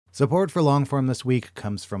Support for Longform this week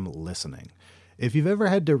comes from listening. If you've ever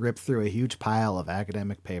had to rip through a huge pile of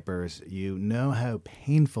academic papers, you know how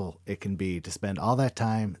painful it can be to spend all that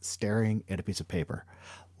time staring at a piece of paper.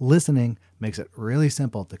 Listening makes it really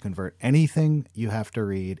simple to convert anything you have to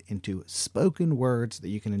read into spoken words that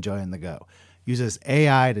you can enjoy on the go. Uses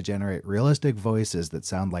AI to generate realistic voices that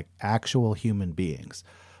sound like actual human beings.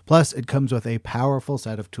 Plus, it comes with a powerful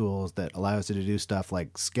set of tools that allows you to do stuff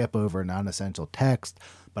like skip over non-essential text,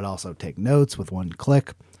 but also take notes with one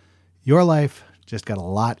click. Your life just got a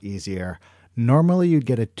lot easier. Normally, you'd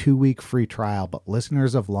get a 2-week free trial, but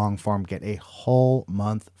listeners of Longform get a whole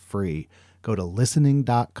month free. Go to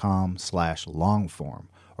listening.com/longform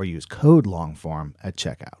or use code longform at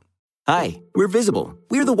checkout. Hi, we're Visible.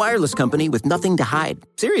 We're the wireless company with nothing to hide.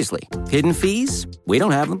 Seriously. Hidden fees? We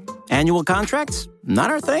don't have them. Annual contracts? Not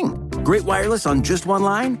our thing. Great wireless on just one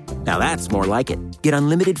line? Now that's more like it. Get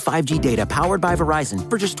unlimited 5G data powered by Verizon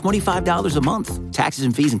for just $25 a month. Taxes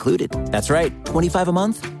and fees included. That's right, $25 a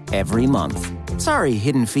month, every month. Sorry,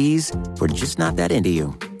 hidden fees. We're just not that into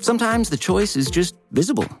you. Sometimes the choice is just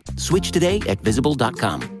Visible. Switch today at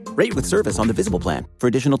Visible.com. Rate with service on the Visible plan. For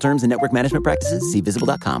additional terms and network management practices, see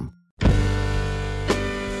Visible.com.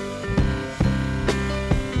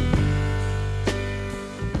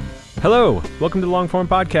 Hello, welcome to the Longform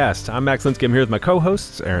Podcast. I'm Max Linsky. I'm here with my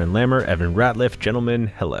co-hosts, Aaron Lammer, Evan Ratliff.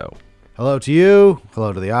 Gentlemen, hello. Hello to you.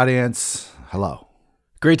 Hello to the audience. Hello.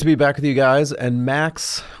 Great to be back with you guys. And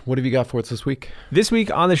Max, what have you got for us this week? This week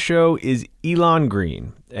on the show is Elon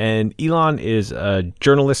Green. And Elon is a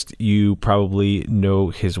journalist. You probably know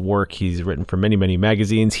his work. He's written for many, many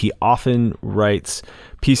magazines. He often writes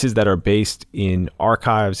pieces that are based in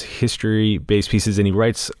archives, history-based pieces, and he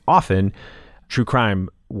writes often true crime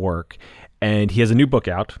work. And he has a new book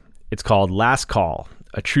out. It's called Last Call,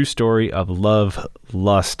 a true story of love,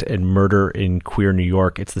 lust, and murder in queer New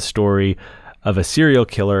York. It's the story of a serial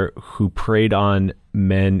killer who preyed on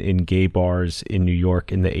men in gay bars in New York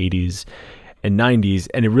in the 80s and 90s.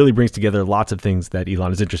 And it really brings together lots of things that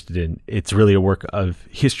Elon is interested in. It's really a work of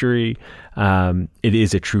history. It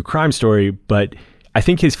is a true crime story, but I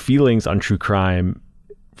think his feelings on true crime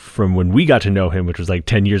from when we got to know him, which was like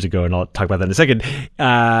 10 years ago, and I'll talk about that in a second,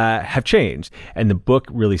 have changed. And the book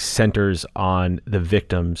really centers on the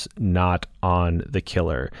victims, not on the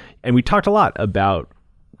killer. And we talked a lot about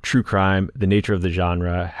true crime, the nature of the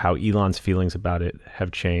genre, how Elon's feelings about it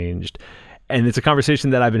have changed. And it's a conversation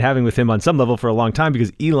that I've been having with him on some level for a long time,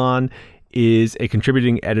 because Elon is a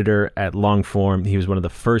contributing editor at Longform. He was one of the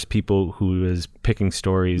first people who was picking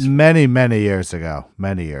stories. Many years ago.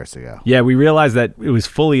 Yeah, we realized that it was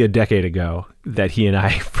fully a decade ago that he and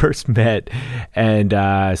I first met. And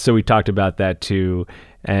so we talked about that too.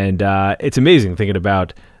 And it's amazing thinking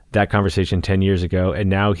about that conversation 10 years ago. And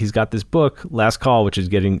now he's got this book, Last Call, which is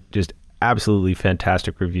getting just absolutely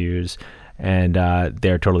fantastic reviews. And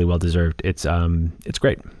they're totally well-deserved. It's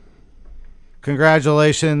great.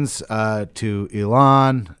 Congratulations to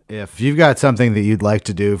Elon. If you've got something that you'd like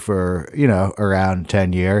to do for, around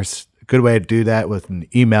 10 years, a good way to do that with an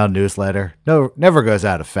email newsletter. Never goes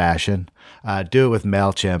out of fashion. Do it with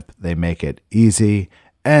MailChimp. They make it easy,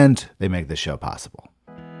 and they make the show possible.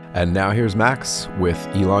 And now here's Max with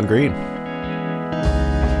Elon Green.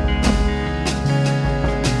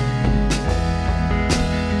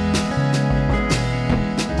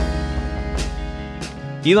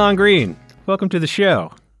 Elon Green, welcome to the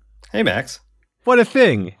show. Hey, Max. What a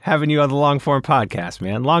thing, having you on the Longform Podcast,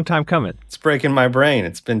 man. Long time coming. It's breaking my brain.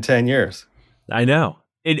 It's been 10 years. I know.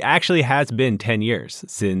 It actually has been 10 years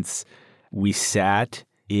since we sat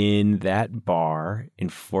in that bar in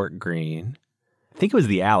Fort Greene. I think it was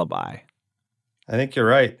the Alibi. I think you're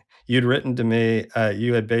right. You'd written to me.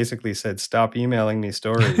 You had basically said, stop emailing me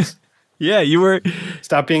stories. Yeah, you were.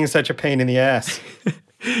 Stop being such a pain in the ass.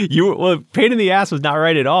 Well, pain in the ass was not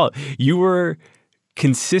right at all. You were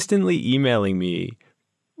consistently emailing me,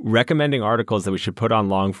 recommending articles that we should put on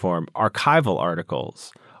Longform, archival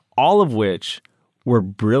articles, all of which were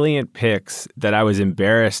brilliant picks that I was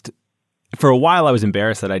embarrassed. For a while, I was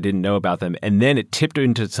embarrassed that I didn't know about them. And then it tipped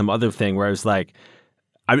into some other thing where I was like,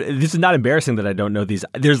 this is not embarrassing that I don't know these.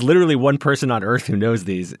 There's literally one person on earth who knows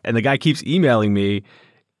these. And the guy keeps emailing me.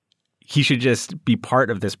 He should just be part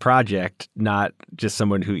of this project, not just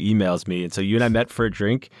someone who emails me. And so you and I met for a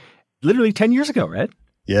drink literally 10 years ago, right?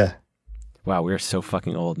 Yeah. Wow, we're so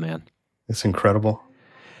fucking old, man. It's incredible.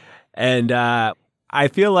 And I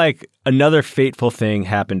feel like another fateful thing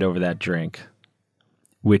happened over that drink,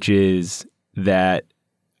 which is that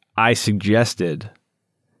I suggested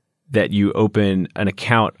that you open an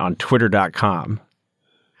account on Twitter.com.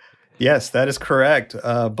 Yes, that is correct.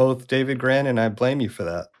 Both David Grant and I blame you for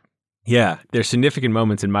that. Yeah, there's significant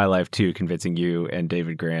moments in my life too, convincing you and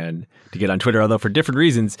David Grann to get on Twitter, although for different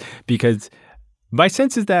reasons, because my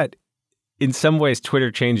sense is that in some ways Twitter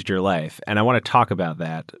changed your life, and I want to talk about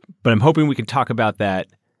that. But I'm hoping we can talk about that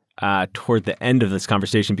toward the end of this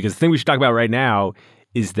conversation, because the thing we should talk about right now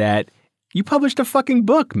is that you published a fucking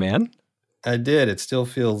book, man. I did. It still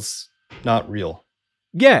feels not real.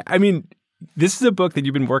 Yeah, I mean, this is a book that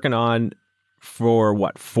you've been working on for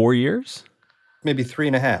what, 4 years? Maybe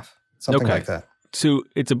 3.5, something like that. So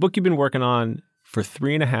it's a book you've been working on for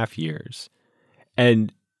 3.5 years.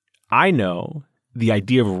 And I know the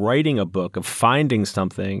idea of writing a book, of finding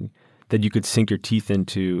something that you could sink your teeth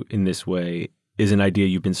into in this way, is an idea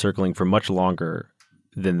you've been circling for much longer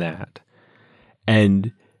than that.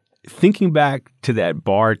 And thinking back to that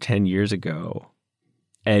bar 10 years ago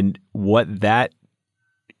and what that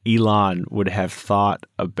Elon would have thought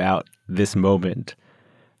about this moment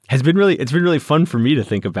it's been really fun for me to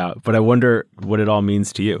think about, but I wonder what it all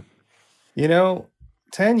means to you.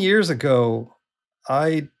 10 years ago,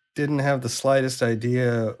 I didn't have the slightest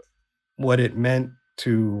idea what it meant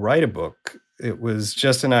to write a book. It was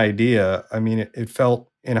just an idea. I mean, it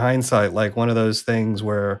felt in hindsight like one of those things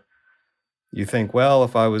where you think, well,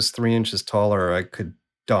 if I was 3 inches taller, I could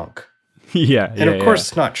dunk. Yeah. And of course,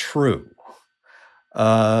 it's not true.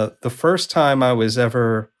 The first time I was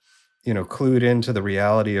ever, clued into the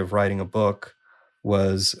reality of writing a book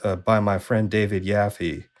was by my friend David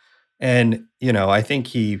Yaffe. And, I think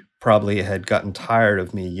he probably had gotten tired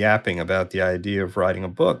of me yapping about the idea of writing a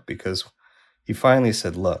book, because he finally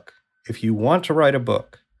said, look, if you want to write a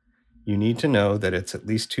book, you need to know that it's at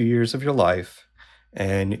least 2 years of your life,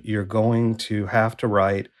 and you're going to have to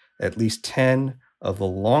write at least 10 of the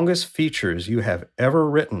longest features you have ever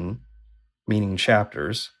written, meaning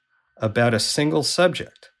chapters, about a single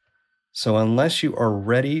subject. So unless you are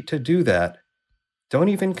ready to do that, don't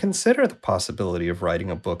even consider the possibility of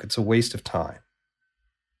writing a book. It's a waste of time.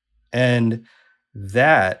 And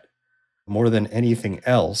that, more than anything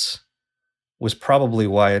else, was probably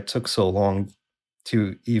why it took so long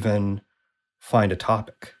to even find a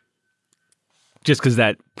topic. Just because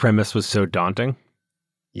that premise was so daunting?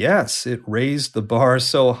 Yes, it raised the bar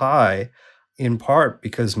so high, in part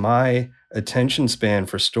because my attention span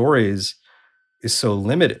for stories is so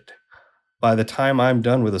limited. By the time I'm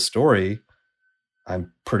done with a story,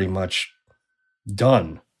 I'm pretty much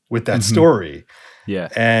done with that story. Yeah.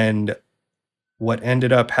 And what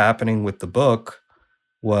ended up happening with the book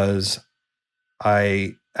was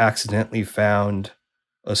I accidentally found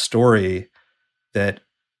a story that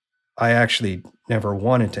I actually never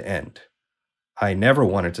wanted to end. I never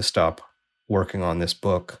wanted to stop working on this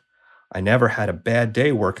book. I never had a bad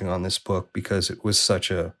day working on this book because it was such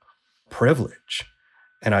a privilege.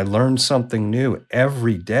 And I learned something new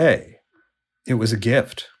every day. It was a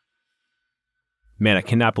gift. Man, I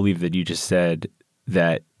cannot believe that you just said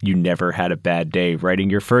that you never had a bad day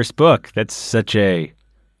writing your first book. That's such a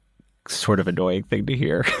sort of annoying thing to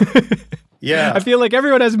hear. Yeah. I feel like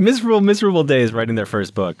everyone has miserable days writing their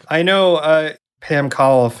first book. I know Pam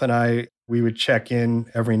Koloff and we would check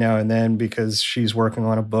in every now and then because she's working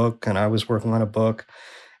on a book and I was working on a book.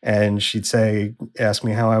 And she'd ask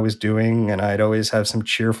me how I was doing, and I'd always have some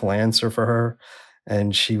cheerful answer for her.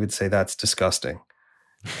 And she would say, that's disgusting.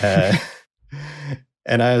 And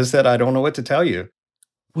I said, I don't know what to tell you.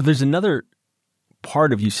 Well, there's another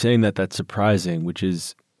part of you saying that that's surprising, which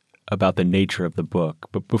is about the nature of the book.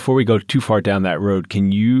 But before we go too far down that road,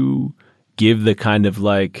 can you give the kind of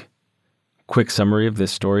quick summary of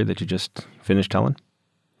this story that you just finished telling?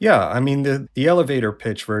 Yeah, I mean, the elevator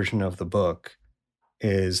pitch version of the book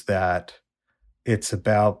is that it's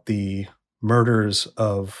about the murders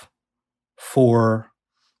of 4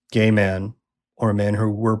 gay men, or men who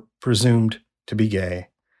were presumed to be gay,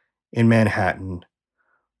 in Manhattan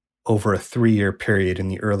over a 3-year period in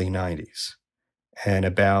the early 90s, and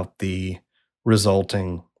about the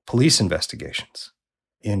resulting police investigations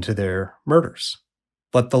into their murders.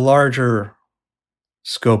 But the larger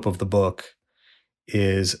scope of the book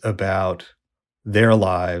is about their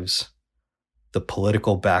lives, the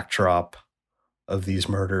political backdrop of these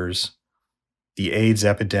murders, the AIDS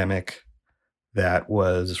epidemic that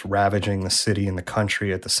was ravaging the city and the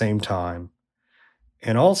country at the same time,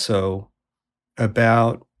 and also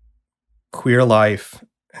about queer life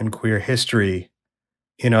and queer history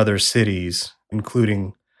in other cities,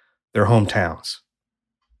 including their hometowns.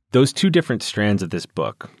 Those two different strands of this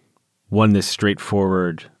book, one, this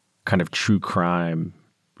straightforward kind of true crime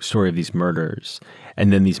story of these murders,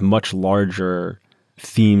 and then these much larger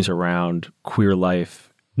themes around queer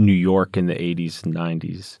life, New York in the 80s and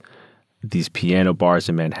 90s, these piano bars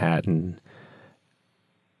in Manhattan.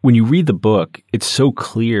 when you read the book, it's so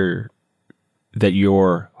clear that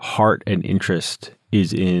your heart and interest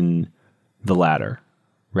is in the latter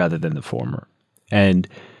rather than the former. And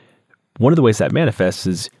one of the ways that manifests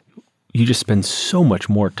is you just spend so much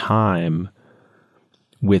more time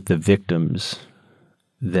with the victims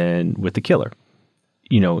than with the killer.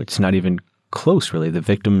 It's not even close, really. The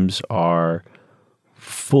victims are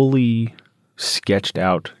fully sketched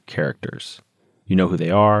out characters. You know who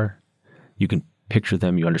they are. You can picture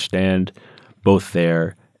them. You understand both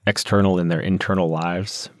their external and their internal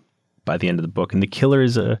lives by the end of the book. And the killer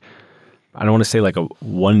is I don't want to say like a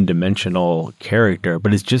one-dimensional character,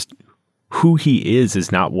 but it's just who he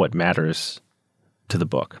is not what matters to the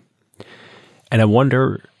book. And I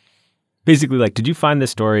wonder, basically, like, did you find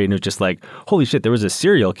this story and it was just like, holy shit, there was a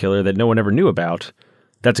serial killer that no one ever knew about.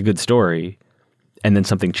 That's a good story. And then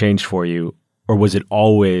something changed for you? Or was it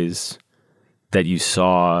always that you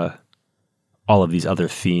saw all of these other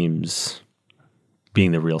themes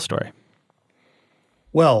being the real story?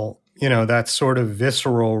 Well, that sort of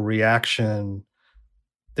visceral reaction,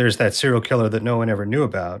 there's that serial killer that no one ever knew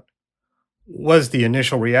about, was the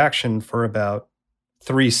initial reaction for about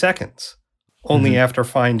 3 seconds, only after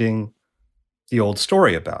finding the old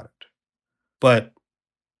story about it. But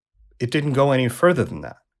it didn't go any further than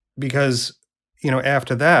that because,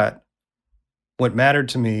 after that, what mattered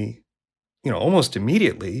to me, almost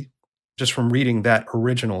immediately, just from reading that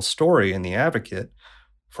original story in The Advocate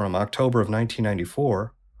from October of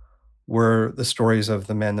 1994, were the stories of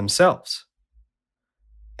the men themselves.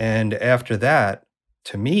 And after that,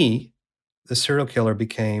 to me, the serial killer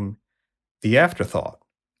became the afterthought,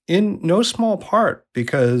 in no small part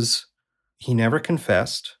because he never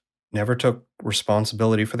confessed, never took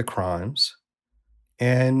responsibility for the crimes,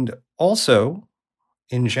 and also,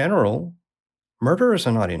 in general, murderers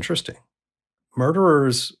are not interesting.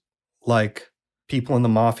 Murderers, like people in the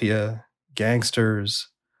mafia, gangsters,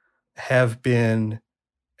 have been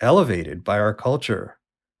elevated by our culture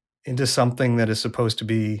into something that is supposed to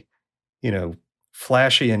be,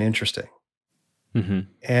 flashy and interesting. Mm-hmm.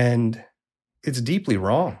 And it's deeply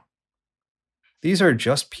wrong. These are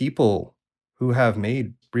just people who have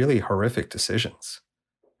made really horrific decisions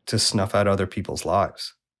to snuff out other people's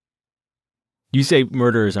lives. You say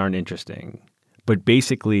murderers aren't interesting, but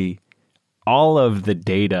basically all of the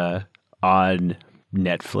data on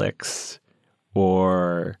Netflix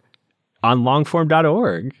or on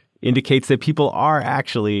longform.org indicates that people are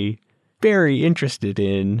actually very interested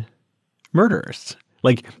in murderers.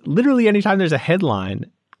 Like literally anytime there's a headline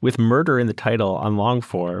with murder in the title on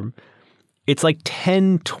Longform, it's like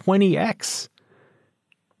 10, 20x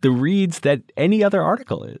the reads that any other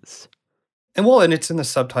article is. And it's in the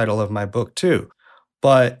subtitle of my book too.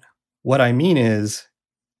 But what I mean is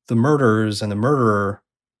the murderers and the murderer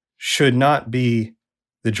should not be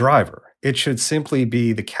the driver. It should simply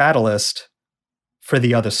be the catalyst for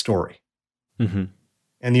the other story. Mm-hmm.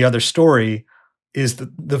 And the other story is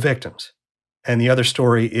the victims. And the other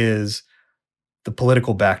story is the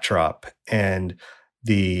political backdrop and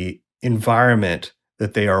the environment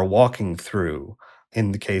that they are walking through.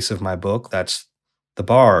 In the case of my book, that's the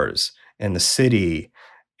bars and the city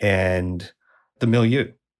and the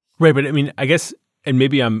milieu. Right, but I mean, I guess, and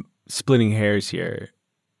maybe I'm splitting hairs here.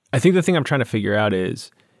 I think the thing I'm trying to figure out is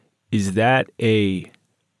that a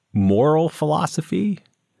moral philosophy,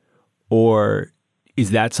 or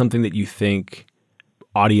is that something that you think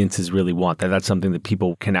audiences really want, that's something that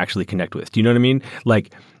people can actually connect with? Do you know what I mean?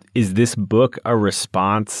 Like, is this book a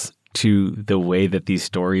response to the way that these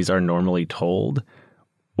stories are normally told?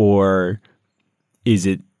 Or is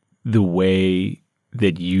it the way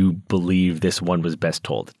that you believe this one was best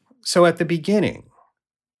told? So at the beginning,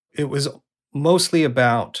 it was mostly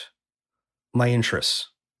about my interests.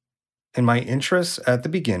 And my interests at the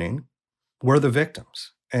beginning were the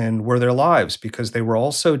victims and were their lives, because they were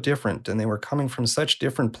all so different and they were coming from such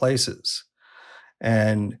different places.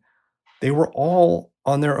 And they were all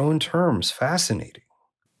on their own terms fascinating.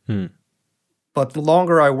 But the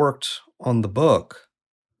longer I worked on the book,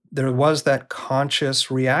 there was that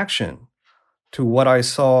conscious reaction to what I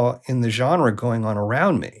saw in the genre going on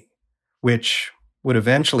around me, which would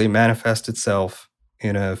eventually manifest itself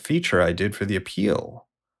in a feature I did for The Appeal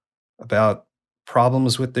about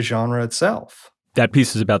problems with the genre itself. That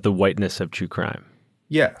piece is about the whiteness of true crime.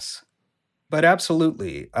 Yes. But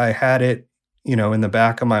absolutely, I had it, in the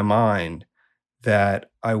back of my mind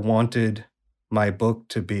that I wanted my book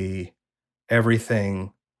to be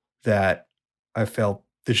everything that I felt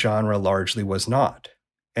the genre largely was not.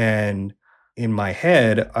 And in my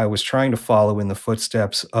head, I was trying to follow in the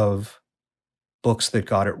footsteps of books that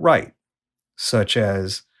got it right, such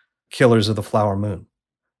as Killers of the Flower Moon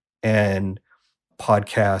and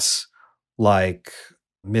podcasts like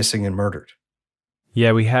Missing and Murdered.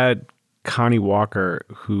 Yeah, we had Connie Walker,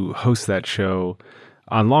 who hosts that show,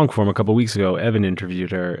 on Longform a couple of weeks ago. Evan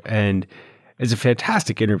interviewed her, and it's a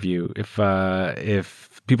fantastic interview.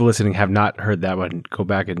 If people listening have not heard that one, go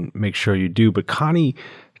back and make sure you do. But Connie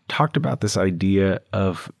talked about this idea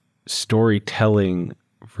of storytelling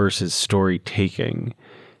versus story taking,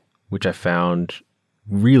 which I found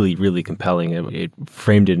really, really compelling. It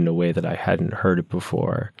framed it in a way that I hadn't heard it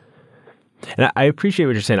before. And I appreciate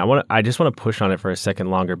what you're saying. I just want to push on it for a second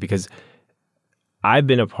longer, because I've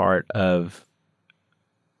been a part of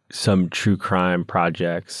some true crime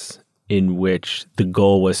projects in which the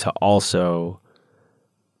goal was to also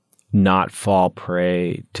not fall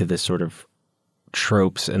prey to this sort of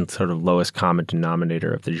tropes and sort of lowest common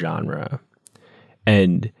denominator of the genre.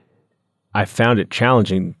 And I found it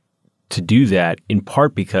challenging to do that, in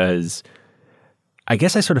part because I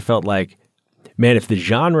guess I sort of felt like, man, if the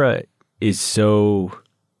genre is so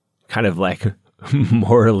kind of like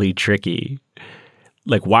morally tricky,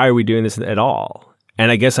 like, why are we doing this at all?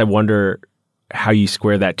 And I guess I wonder how you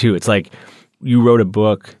square that too. It's like you wrote a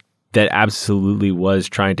book that absolutely was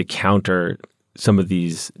trying to counter some of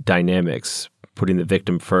these dynamics, putting the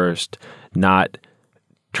victim first, not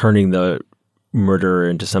turning the murderer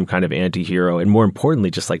into some kind of anti-hero, and more importantly,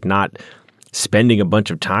 just like not spending a bunch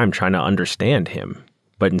of time trying to understand him,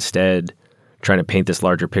 but instead trying to paint this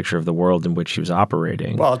larger picture of the world in which he was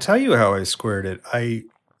operating. Well, I'll tell you how I squared it. I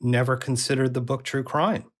never considered the book true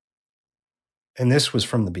crime. And this was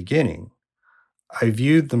from the beginning. I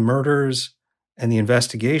viewed the murders and the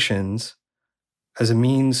investigations as a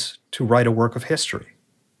means to write a work of history.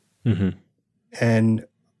 Mm-hmm. And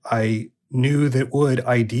I knew that would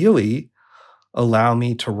ideally allow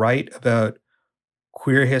me to write about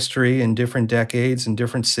queer history in different decades and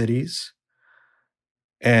different cities,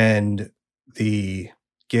 and the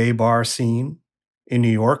gay bar scene in New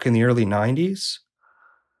York in the early 90s,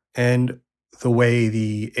 and the way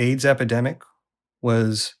the AIDS epidemic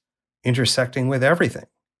was intersecting with everything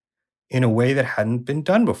in a way that hadn't been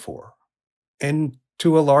done before. And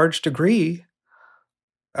to a large degree,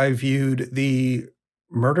 I viewed the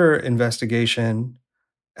murder investigation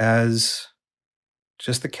as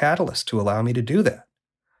just the catalyst to allow me to do that.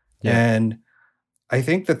 Yeah. And I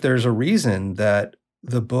think that there's a reason that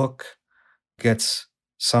the book gets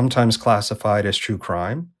sometimes classified as true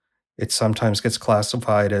crime. It sometimes gets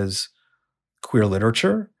classified as queer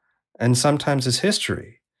literature, and sometimes as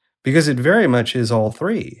history, because it very much is all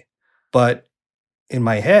three. But in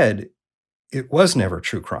my head, it was never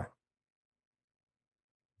true crime.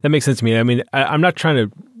 That makes sense to me. I mean, I'm not trying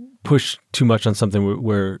to push too much on something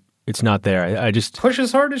where it's not there. I just push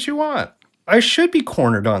as hard as you want. I should be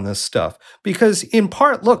cornered on this stuff because, in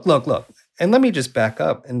part, look. And let me just back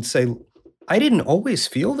up and say, I didn't always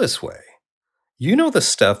feel this way. You know the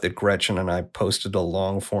stuff that Gretchen and I posted to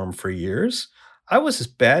Longform for years. I was as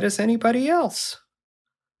bad as anybody else.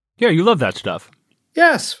 Yeah, you love that stuff.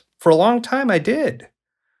 Yes, for a long time I did.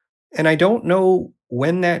 And I don't know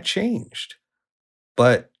when that changed,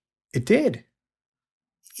 but it did.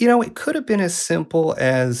 You know, it could have been as simple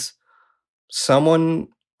as someone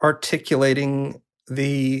articulating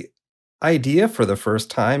the idea for the first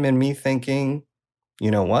time and me thinking, you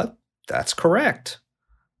know what, that's correct.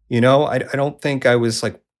 You know, I don't think I was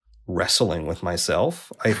like wrestling with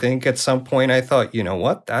myself. I think at some point I thought, you know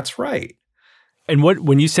what, that's right. And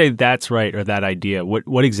when you say that's right, or that idea,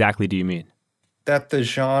 what exactly do you mean? That the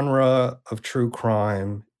genre of true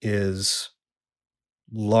crime is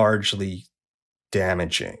largely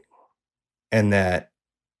damaging, and that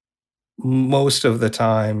most of the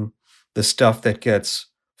time, the stuff that gets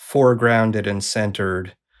foregrounded and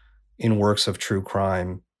centered in works of true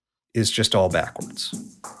crime is just all backwards.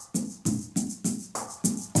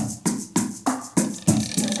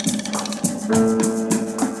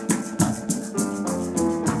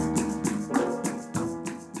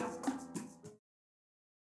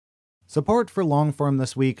 Support for Longform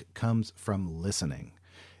this week comes from listening.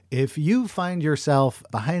 If you find yourself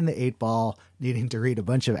behind the eight ball, needing to read a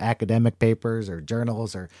bunch of academic papers or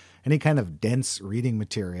journals or any kind of dense reading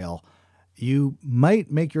material, you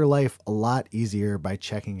might make your life a lot easier by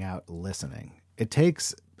checking out listening. It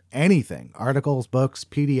takes anything, articles, books,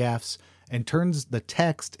 PDFs, and turns the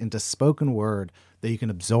text into spoken word that you can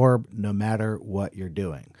absorb no matter what you're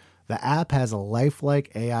doing. The app has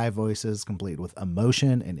lifelike AI voices complete with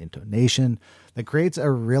emotion and intonation that creates a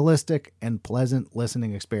realistic and pleasant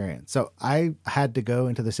listening experience. So I had to go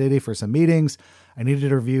into the city for some meetings. I needed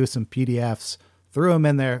to review some PDFs threw them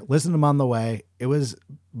in there, listened to them on the way. It was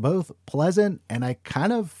both pleasant, and I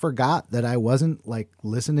kind of forgot that I wasn't like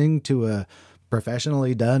listening to a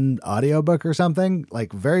professionally done audiobook or something.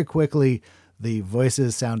 Like very quickly, the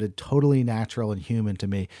voices sounded totally natural and human to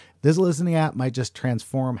me. This listening app might just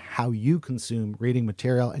transform how you consume reading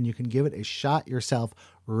material, and you can give it a shot yourself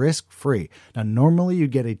risk-free. Now, normally you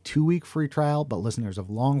get a 2-week free trial, but listeners of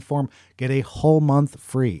Longform get a whole month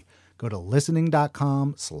free. Go to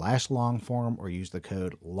listening.com/longform or use the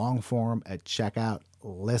code longform at checkout.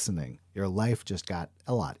 Listening. Your life just got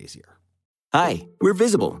a lot easier. Hi, we're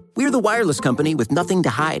Visible. We're the wireless company with nothing to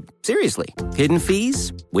hide. Seriously. Hidden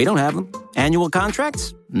fees? We don't have them. Annual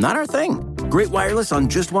contracts? Not our thing. Great wireless on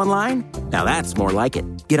just one line? Now that's more like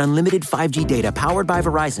it. Get unlimited 5G data powered by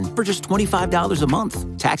Verizon for just $25 a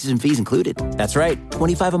month. Taxes and fees included. That's right,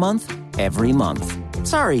 $25 a month, every month.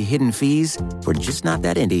 Sorry, hidden fees. We're just not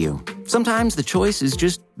that into you. Sometimes the choice is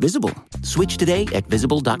just Visible. Switch today at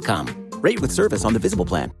Visible.com. Rate with service on the Visible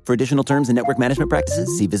plan. For additional terms and network management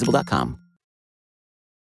practices, see Visible.com.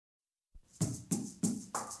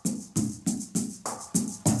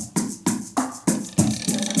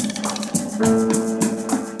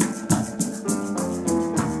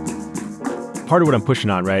 Part of what I'm pushing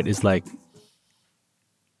on, right, is like,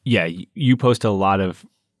 yeah, you post a lot of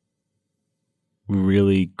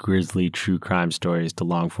really grisly true crime stories to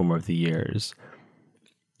Longform over the years.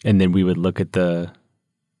 And then we would look at the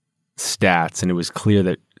stats, and it was clear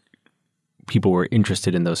that people were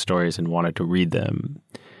interested in those stories and wanted to read them.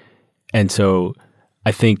 And so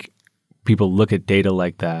I think people look at data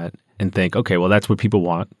like that and think, okay, well, that's what people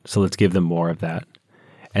want, so let's give them more of that.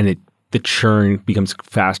 And the churn becomes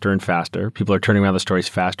faster and faster. People are turning around the stories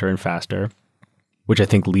faster and faster, which I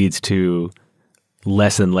think leads to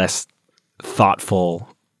less and less thoughtful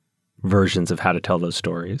versions of how to tell those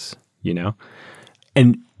stories, you know?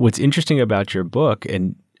 And what's interesting about your book,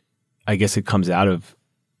 and I guess it comes out of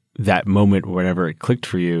that moment whenever it clicked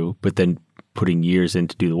for you, but then putting years in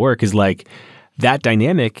to do the work, is like that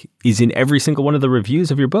dynamic is in every single one of the reviews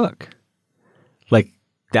of your book. Like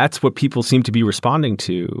that's what people seem to be responding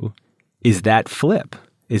to, is that flip,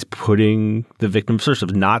 is putting the victim first,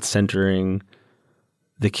 of not centering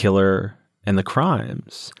the killer and the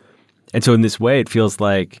crimes. And so in this way, it feels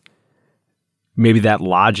like maybe that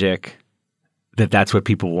logic that that's what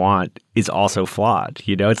people want is also flawed.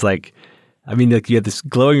 You know, it's like, I mean, like you had this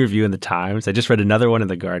glowing review in the Times. I just read another one in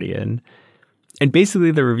the Guardian. And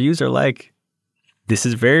basically the reviews are like, this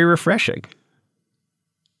is very refreshing.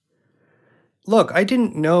 Look, I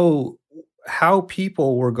didn't know how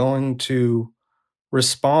people were going to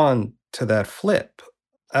respond to that flip.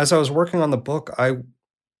 As I was working on the book,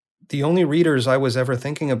 the only readers I was ever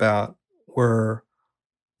thinking about were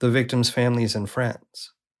the victims' families and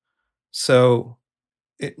friends. So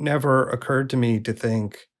it never occurred to me to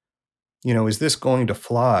think, you know, is this going to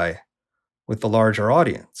fly with the larger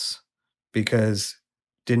audience? Because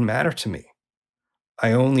it didn't matter to me.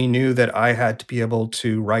 I only knew that I had to be able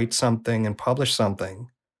to write something and publish something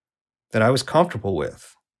that I was comfortable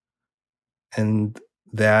with and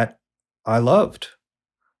that I loved.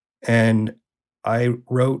 And I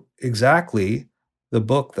wrote exactly the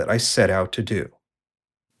book that I set out to do.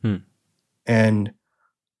 And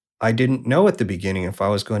I didn't know at the beginning if I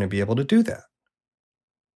was going to be able to do that.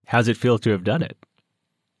 How's it feel to have done it?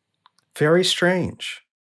 Very strange.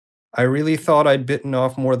 I really thought I'd bitten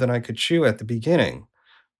off more than I could chew at the beginning,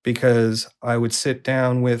 because I would sit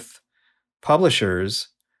down with publishers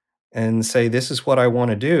and say, this is what I want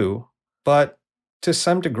to do. But to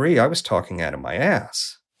some degree, I was talking out of my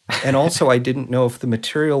ass. And also, I didn't know if the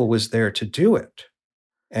material was there to do it.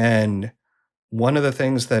 And one of the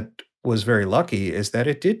things that was very lucky is that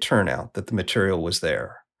it did turn out that the material was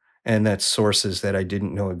there, and that sources that I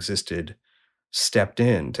didn't know existed stepped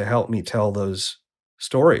in to help me tell those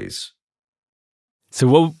stories.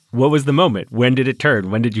 So what was the moment? When did it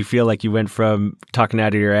turn? When did you feel like you went from talking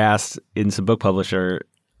out of your ass in some book publisher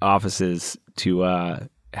offices to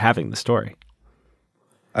having the story?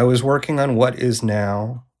 I was working on what is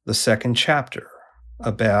now the second chapter,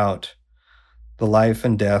 about the life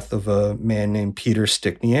and death of a man named Peter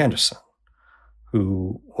Stickney Anderson,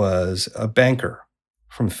 who was a banker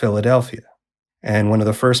from Philadelphia. And one of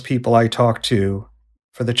the first people I talked to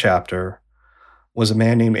for the chapter was a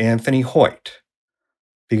man named Anthony Hoyt,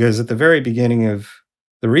 because at the very beginning of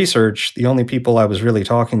the research, the only people I was really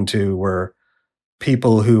talking to were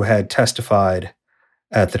people who had testified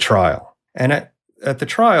at the trial. And at the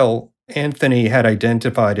trial, Anthony had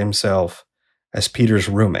identified himself as Peter's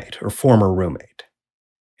roommate or former roommate.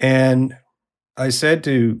 And I said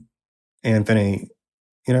to Anthony,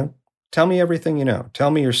 you know, tell me everything you know.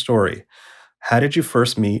 Tell me your story. how did you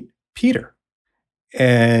first meet Peter?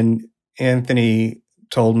 And Anthony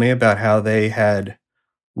told me about how they had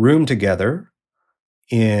roomed together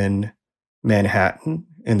in Manhattan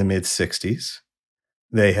in the mid-'60s.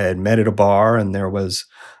 They had met at a bar, and there was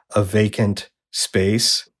a vacant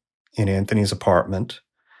space in Anthony's apartment.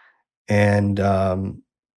 And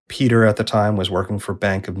Peter at the time was working for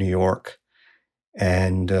Bank of New York,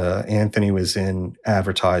 and Anthony was in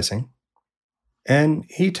advertising. And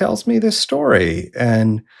he tells me this story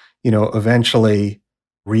and, eventually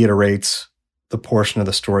reiterates the portion of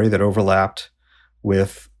the story that overlapped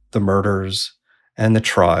with the murders and the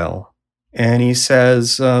trial. And he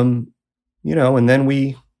says, and then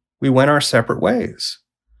we went our separate ways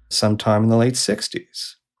sometime in the late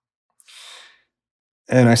 60s.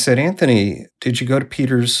 And I said, Anthony, did you go to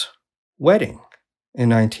Peter's wedding in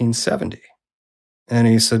 1970? And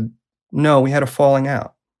he said, no, we had a falling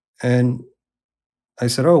out. And I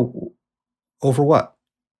said, oh, over what?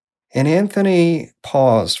 And Anthony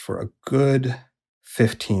paused for a good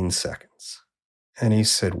 15 seconds. And he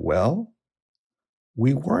said, well,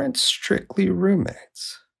 we weren't strictly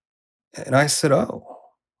roommates. And I said, oh.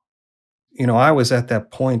 I was at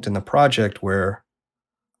that point in the project where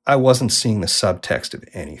I wasn't seeing the subtext of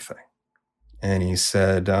anything. And he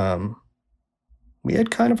said, we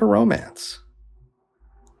had kind of a romance.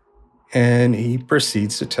 And he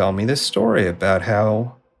proceeds to tell me this story about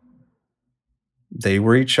how they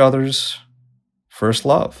were each other's first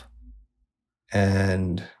love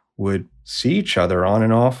and would see each other on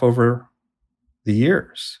and off over the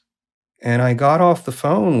years. And I got off the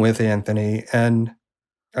phone with Anthony, and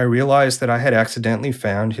I realized that I had accidentally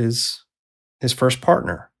found his first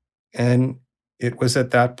partner. And it was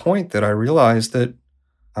at that point that I realized that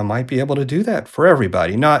I might be able to do that for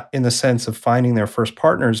everybody, not in the sense of finding their first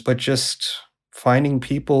partners, but just finding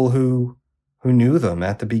people who knew them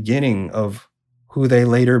at the beginning of who they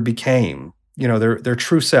later became, their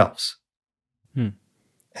true selves.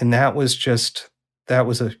 And that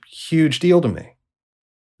was a huge deal to me,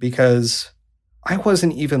 because I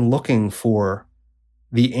wasn't even looking for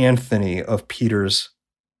the Anthony of Peter's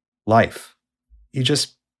life. He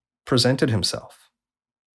just presented himself.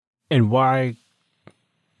 And why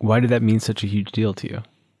did that mean such a huge deal to you?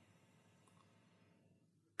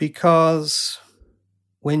 Because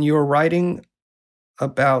when you're writing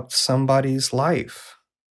about somebody's life,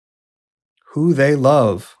 who they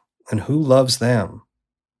love and who loves them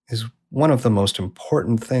is one of the most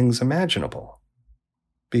important things imaginable,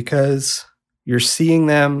 because you're seeing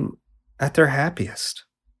them at their happiest.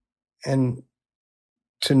 And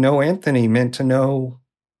to know Anthony meant to know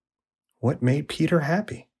what made Peter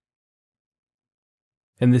happy.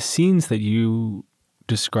 And the scenes that you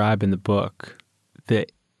describe in the book, the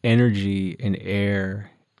energy and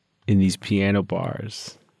air in these piano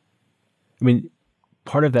bars, I mean,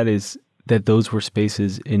 part of that is that those were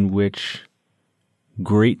spaces in which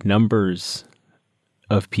great numbers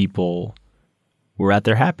of people were at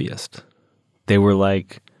their happiest. They were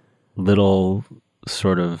like little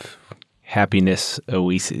sort of happiness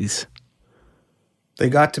oases. They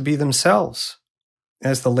got to be themselves.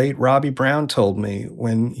 As the late Robbie Brown told me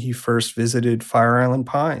when he first visited Fire Island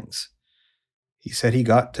Pines, he said he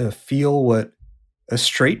got to feel what a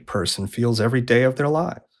straight person feels every day of their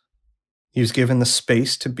lives. He was given the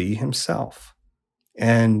space to be himself.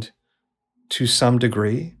 And to some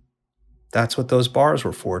degree, that's what those bars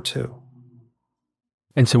were for too.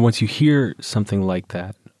 And so once you hear something like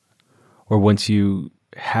that, or once you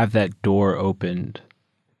have that door opened,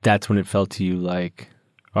 that's when it felt to you like,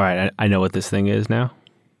 all right, I know what this thing is now?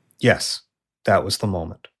 Yes, that was the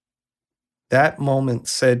moment. That moment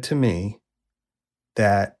said to me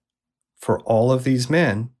that for all of these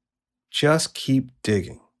men, just keep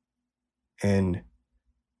digging. And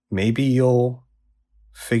maybe you'll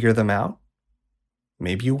figure them out.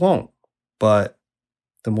 Maybe you won't. But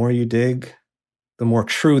the more you dig, the more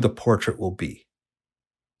true the portrait will be.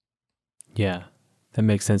 Yeah, that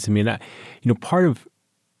makes sense to me. And part of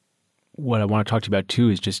what I want to talk to you about too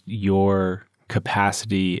is just your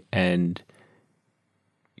capacity and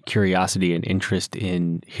curiosity and interest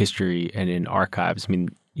in history and in archives. I mean,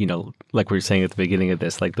 like we were saying at the beginning of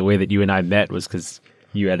this, like the way that you and I met was because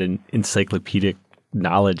you had an encyclopedic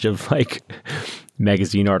knowledge of like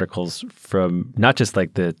magazine articles from not just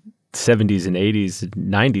like the 70s and 80s and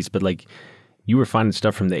 90s, but like you were finding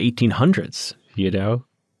stuff from the 1800s,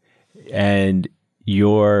 and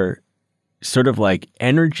your sort of like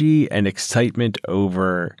energy and excitement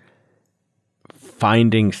over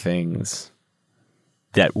finding things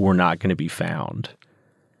that were not going to be found.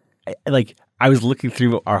 Like I was looking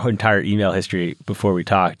through our entire email history before we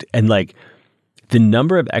talked, and like The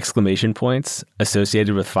number of exclamation points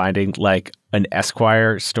associated with finding like an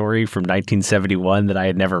Esquire story from 1971 that I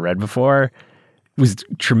had never read before was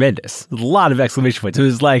tremendous. A lot of exclamation points. It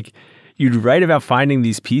was like you'd write about finding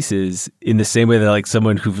these pieces in the same way that like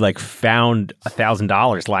someone who like found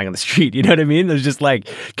 $1,000 lying on the street. You know what I mean? It was just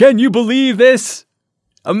like, can you believe this?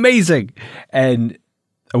 Amazing. And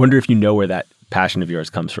I wonder if you know where that passion of yours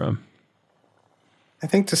comes from. I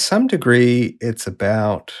think to some degree it's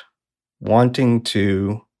about wanting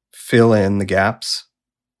to fill in the gaps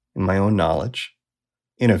in my own knowledge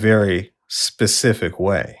in a very specific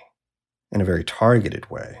way, in a very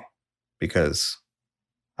targeted way, because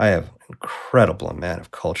I have an incredible amount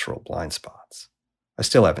of cultural blind spots. I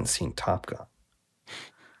still haven't seen Top Gun.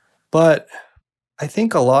 But I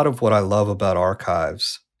think a lot of what I love about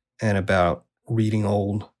archives and about reading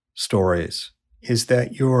old stories is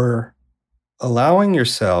that you're allowing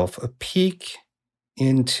yourself a peek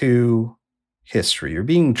into history. You're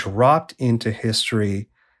being dropped into history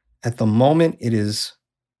at the moment it is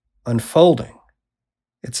unfolding.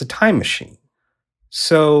 It's a time machine.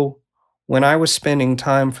 So when I was spending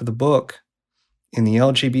time for the book in the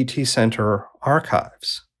LGBT Center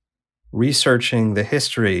archives, researching the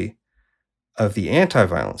history of the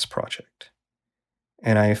Anti-Violence Project,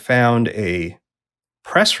 and I found a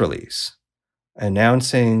press release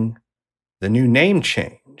announcing the new name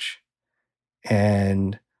change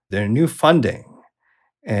and their new funding,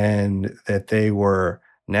 and that they were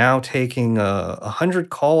now taking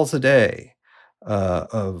 100 calls a day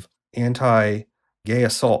of anti-gay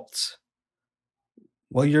assaults.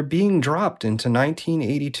 Well, you're being dropped into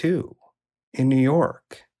 1982 in New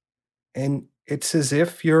York, and it's as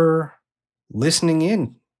if you're listening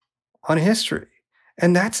in on history,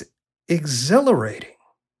 and that's exhilarating.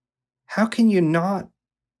 How can you not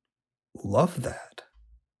love that?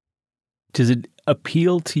 Does it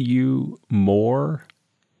appeal to you more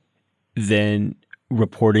than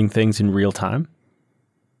reporting things in real time?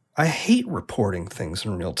 I hate reporting things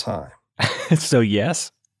in real time. So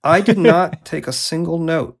yes. I did not take a single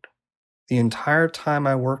note the entire time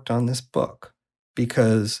I worked on this book,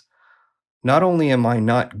 because not only am I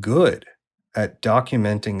not good at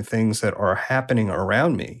documenting things that are happening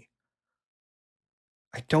around me,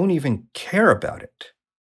 I don't even care about it.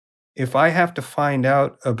 If I have to find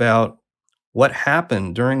out about what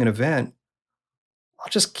happened during an event, I'll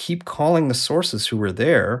just keep calling the sources who were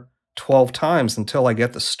there 12 times until I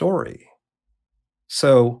get the story.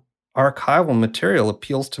 So archival material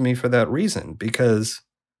appeals to me for that reason, because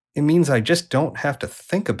it means I just don't have to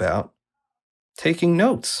think about taking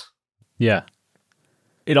notes. Yeah.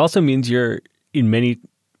 It also means you're, in many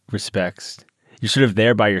respects, you're sort of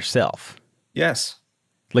there by yourself. Yes.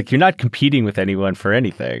 Like you're not competing with anyone for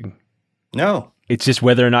anything. No. It's just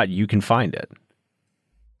whether or not you can find it.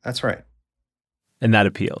 That's right. And that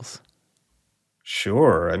appeals.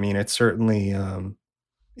 Sure. I mean, it certainly,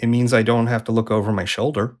 it means I don't have to look over my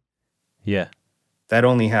shoulder. Yeah. That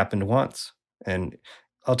only happened once. And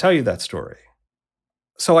I'll tell you that story.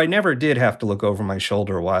 So I never did have to look over my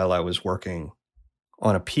shoulder while I was working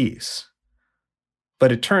on a piece.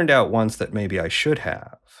 But it turned out once that maybe I should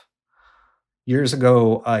have. Years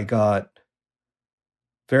ago, I got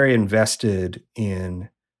very invested in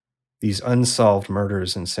these unsolved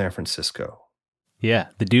murders in San Francisco. Yeah,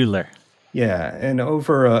 the Doodler. Yeah, and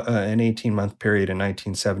over an 18-month period in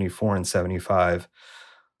 1974 and 75,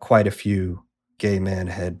 quite a few gay men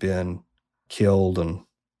had been killed and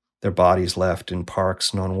their bodies left in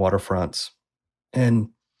parks and on waterfronts.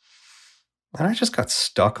 And I just got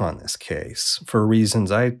stuck on this case for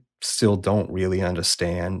reasons I still don't really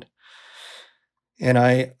understand. And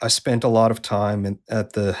I spent a lot of time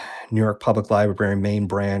at the New York Public Library main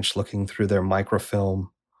branch looking through their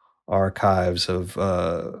microfilm archives of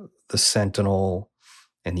the Sentinel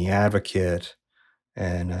and the Advocate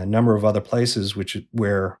and a number of other places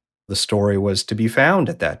where the story was to be found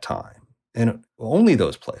at that time, and only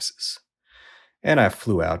those places. And I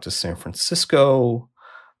flew out to San Francisco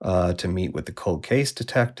to meet with the cold case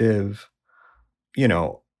detective. You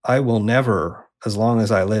know, I will never, as long as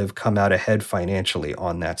I live, come out ahead financially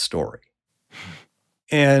on that story.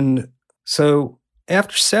 And so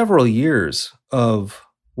after several years of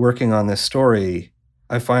working on this story,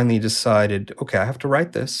 I finally decided, okay, I have to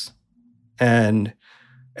write this. And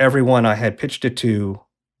everyone I had pitched it to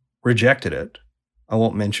rejected it. I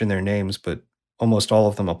won't mention their names, but almost all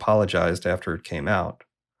of them apologized after it came out.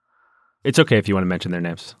 It's okay if you want to mention their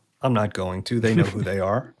names. I'm not going to. They know who they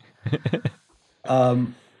are.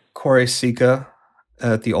 Corey Sika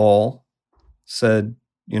at the All said,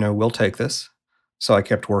 you know, we'll take this. So I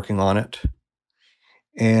kept working on it.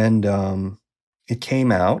 And it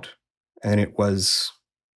came out. And it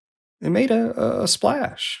made a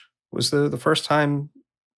splash. It was the first time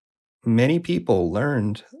many people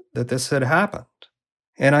learned that this had happened.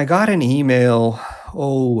 And I got an email,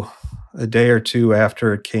 a day or two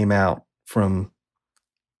after it came out from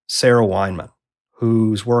Sarah Weinman,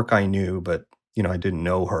 whose work I knew, but, I didn't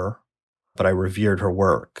know her, but I revered her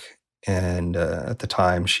work. And at the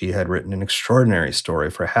time, she had written an extraordinary story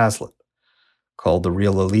for Hazlitt called The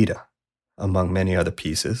Real Lolita, among many other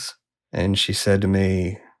pieces. And she said to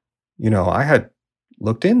me, I had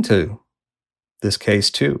looked into this case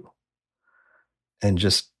too, and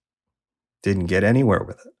just didn't get anywhere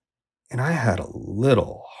with it. And I had a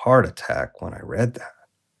little heart attack when I read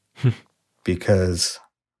that because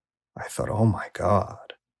I thought, oh my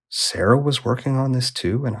God, Sarah was working on this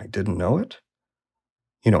too, and I didn't know it.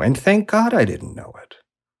 And thank God I didn't know it,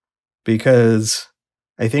 because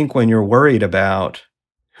I think when you're worried about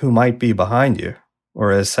who might be behind you,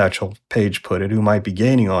 or as Satchel Paige put it, who might be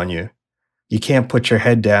gaining on you, you can't put your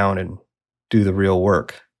head down and do the real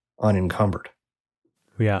work unencumbered.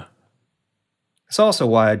 Yeah. It's also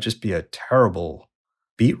why I'd just be a terrible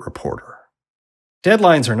beat reporter.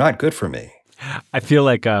 Deadlines are not good for me. I feel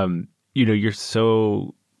like, you're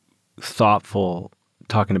so thoughtful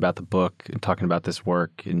talking about the book and talking about this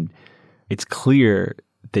work. And it's clear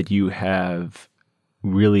that you have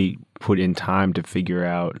really put in time to figure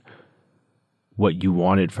out what you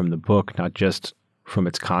wanted from the book, not just from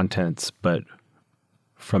its contents, but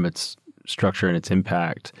from its structure and its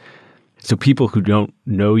impact. So people who don't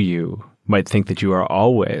know you might think that you are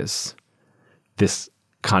always this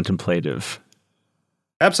contemplative.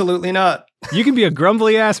 Absolutely not. You can be a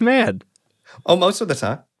grumbly ass man. Oh, most of the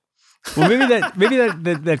time. Well, maybe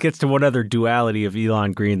that gets to one other duality of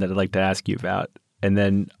Elon Green that I'd like to ask you about, and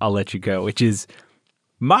then I'll let you go, which is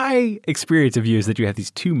my experience of you is that you have these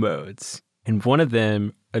two modes, and one of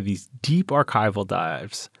them are these deep archival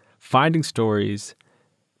dives, finding stories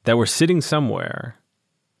that were sitting somewhere.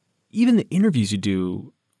 Even the interviews you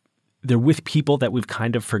do, they're with people that we've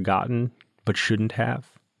kind of forgotten but shouldn't have,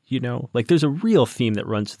 Like there's a real theme that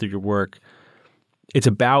runs through your work. It's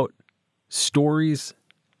about stories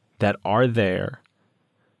that are there,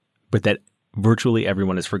 but that virtually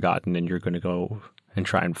everyone has forgotten, and you're going to go and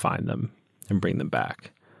try and find them and bring them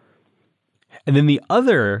back. And then the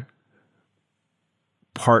other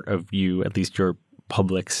part of you, at least your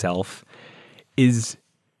public self, is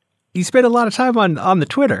you spend a lot of time on the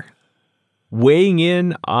Twitter, weighing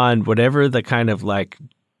in on whatever the kind of like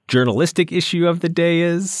journalistic issue of the day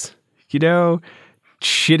is,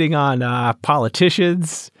 shitting on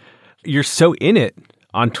politicians. You're so in it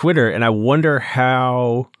on Twitter, and I wonder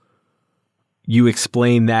how you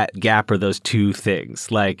explain that gap or those two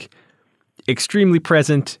things, like extremely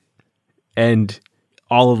present and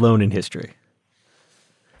all alone in history.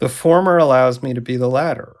 The former allows me to be the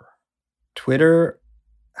latter. Twitter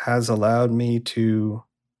has allowed me to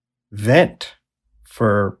vent,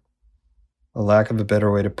 for a lack of a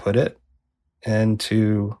better way to put it, and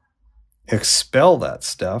to expel that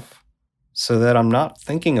stuff so that I'm not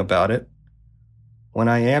thinking about it when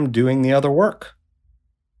I am doing the other work.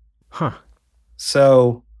 Huh.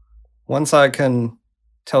 So once I can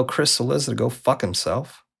tell Chris Cillizza to go fuck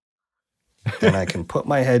himself, then I can put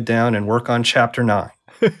my head down and work on chapter 9.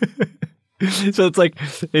 So it's like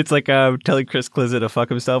telling Chris Cillizza to fuck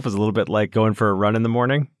himself is a little bit like going for a run in the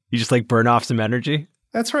morning. You just like burn off some energy.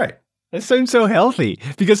 That's right. That sounds so healthy,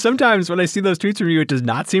 because sometimes when I see those tweets from you, it does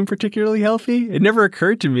not seem particularly healthy. It never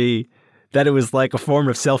occurred to me that it was like a form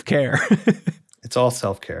of self-care. It's all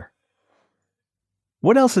self-care.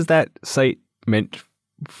 What else has that site meant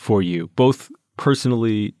for you, both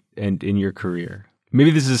personally and in your career?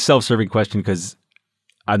 Maybe this is a self-serving question because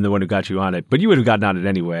I'm the one who got you on it, but you would have gotten on it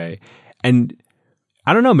anyway. And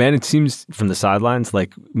I don't know, man, it seems from the sidelines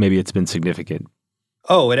like maybe it's been significant.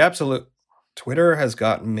 Oh, Twitter has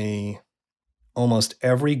gotten me almost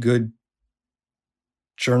every good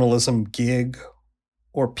journalism gig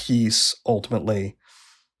or piece, ultimately,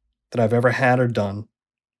 that I've ever had or done.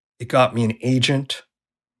 It got me an agent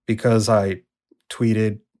because I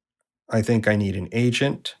tweeted, I think I need an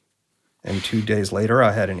agent. And 2 days later,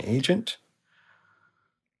 I had an agent.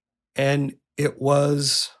 And it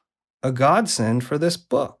was a godsend for this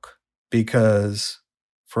book because,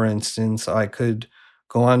 for instance, I could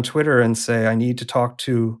go on Twitter and say, I need to talk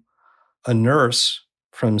to a nurse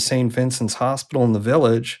from St. Vincent's Hospital in the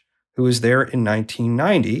Village who was there in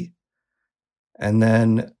 1990. And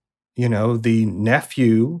then, the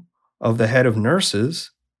nephew of the head of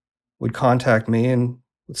nurses would contact me and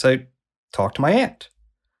would say, talk to my aunt.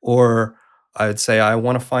 Or I'd say, I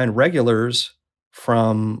want to find regulars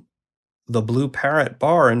from the Blue Parrot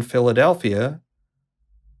Bar in Philadelphia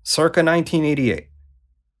circa 1988?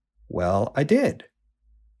 Well, I did.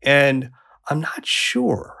 And I'm not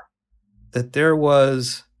sure that there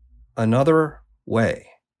was another way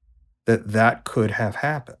that that could have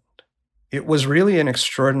happened. It was really an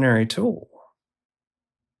extraordinary tool.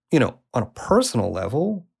 On a personal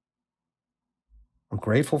level, I'm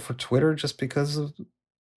grateful for Twitter just because of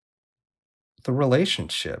the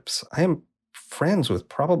relationships. I am friends with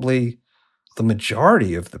probably the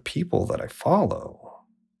majority of the people that I follow.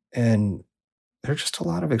 And there are just a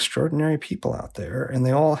lot of extraordinary people out there, and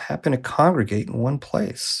they all happen to congregate in one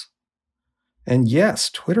place. And yes,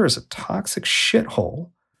 Twitter is a toxic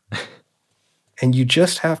shithole, and you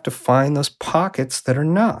just have to find those pockets that are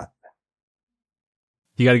not.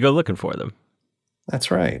 You got to go looking for them.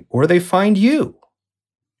 That's right. Or they find you.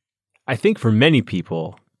 I think for many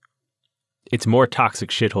people, it's more toxic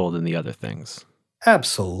shithole than the other things.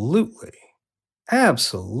 Absolutely.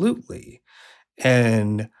 Absolutely.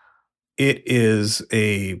 And it is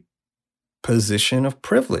a position of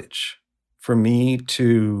privilege for me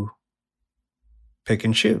to pick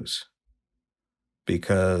and choose,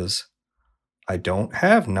 because I don't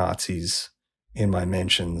have Nazis in my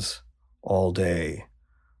mentions all day,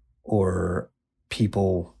 or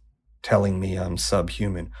people telling me I'm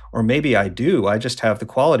subhuman. Or maybe I do, I just have the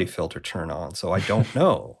quality filter turned on, so I don't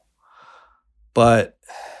know. But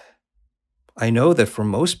I know that for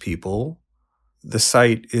most people, the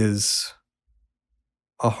site is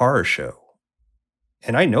a horror show.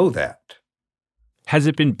 And I know that. Has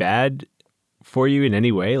it been bad for you in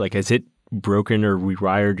any way? Like, has it broken or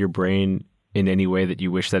rewired your brain in any way that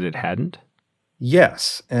you wish that it hadn't?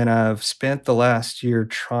 Yes, and I've spent the last year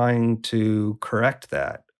trying to correct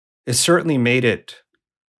that. It certainly made it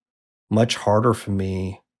much harder for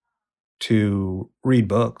me to read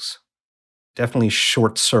books. Definitely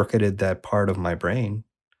short-circuited that part of my brain.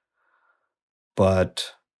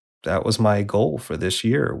 But that was my goal for this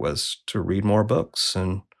year, was to read more books,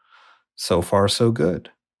 and so far so good.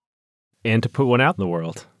 And to put one out in the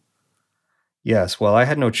world. Yes, well, I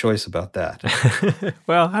had no choice about that.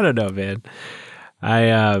 Well, I don't know, man.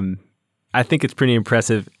 I think it's pretty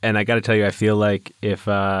impressive, and I got to tell you, I feel like if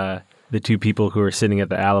the two people who were sitting at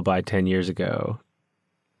the Alibi 10 years ago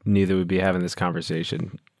knew that we'd be having this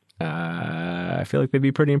conversation, I feel like they'd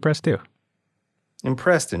be pretty impressed too.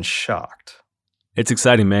 Impressed and shocked. It's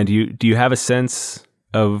exciting, man. Do you have a sense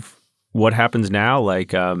of what happens now?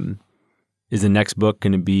 Like, is the next book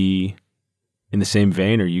going to be in the same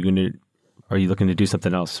vein, or are you looking to do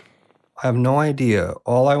something else? I have no idea.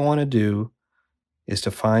 All I want to do is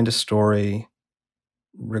to find a story,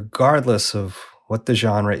 regardless of what the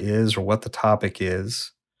genre is or what the topic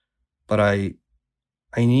is. But I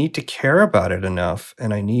need to care about it enough,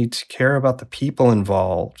 and I need to care about the people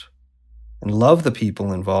involved and love the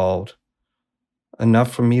people involved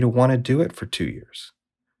enough for me to want to do it for 2 years.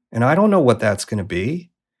 And I don't know what that's going to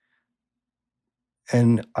be.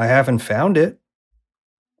 And I haven't found it.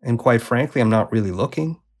 And quite frankly, I'm not really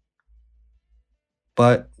looking.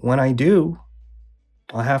 But when I do,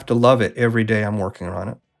 I have to love it every day I'm working on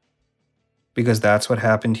it. Because that's what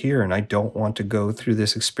happened here, and I don't want to go through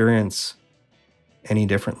this experience any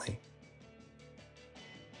differently.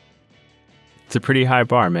 It's a pretty high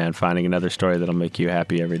bar, man, finding another story that'll make you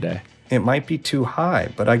happy every day. It might be too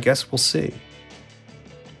high, but I guess we'll see.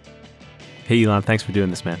 Hey, Elon, thanks for doing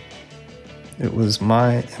this, man. It was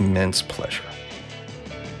my immense pleasure.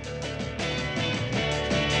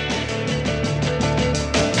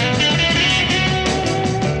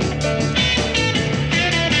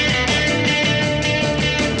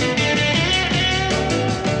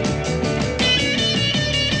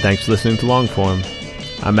 Thanks for listening to Longform.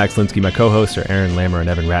 I'm Max Linsky. My co-hosts are Aaron Lammer and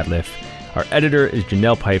Evan Ratliff. Our editor is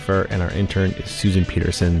Janelle Pfeiffer, and our intern is Susan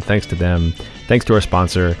Peterson. Thanks to them. Thanks to our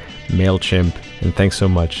sponsor, MailChimp, and thanks so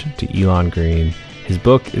much to Elon Green. His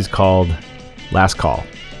book is called Last Call.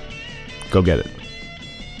 Go get it.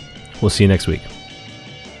 We'll see you next week.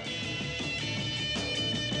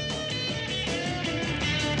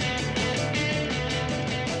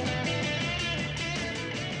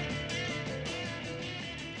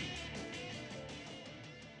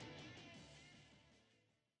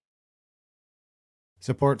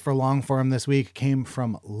 Support for Longform this week came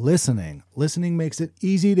from Listening. Listening makes it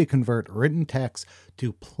easy to convert written text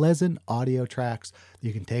to pleasant audio tracks that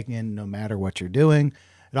you can take in no matter what you're doing.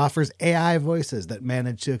 It offers AI voices that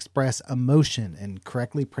manage to express emotion and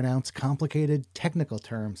correctly pronounce complicated technical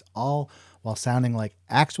terms, all while sounding like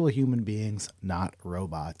actual human beings, not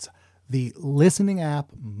robots. The Listening app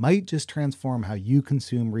might just transform how you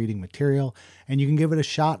consume reading material, and you can give it a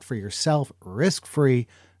shot for yourself risk-free.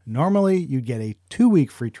 Normally, you'd get a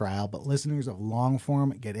 2-week free trial, but listeners of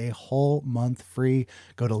Longform get a whole month free.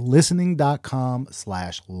 Go to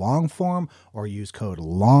listening.com/longform or use code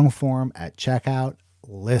LONGFORM at checkout.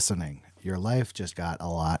 Listening. Your life just got a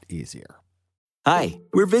lot easier. Hi,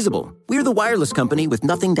 we're Visible. We're the wireless company with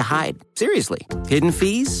nothing to hide. Seriously. Hidden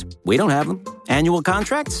fees? We don't have them. Annual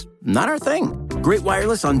contracts? Not our thing. Great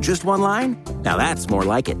wireless on just one line? Now that's more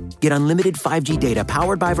like it. Get unlimited 5G data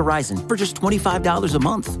powered by Verizon for just $25 a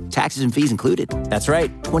month. Taxes and fees included. That's right,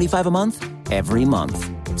 $25 a month, every month.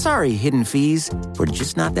 Sorry, hidden fees. We're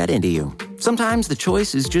just not that into you. Sometimes the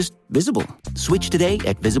choice is just Visible. Switch today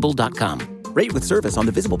at Visible.com. Rate with service on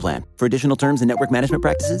the Visible plan. For additional terms and network management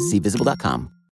practices, see Visible.com.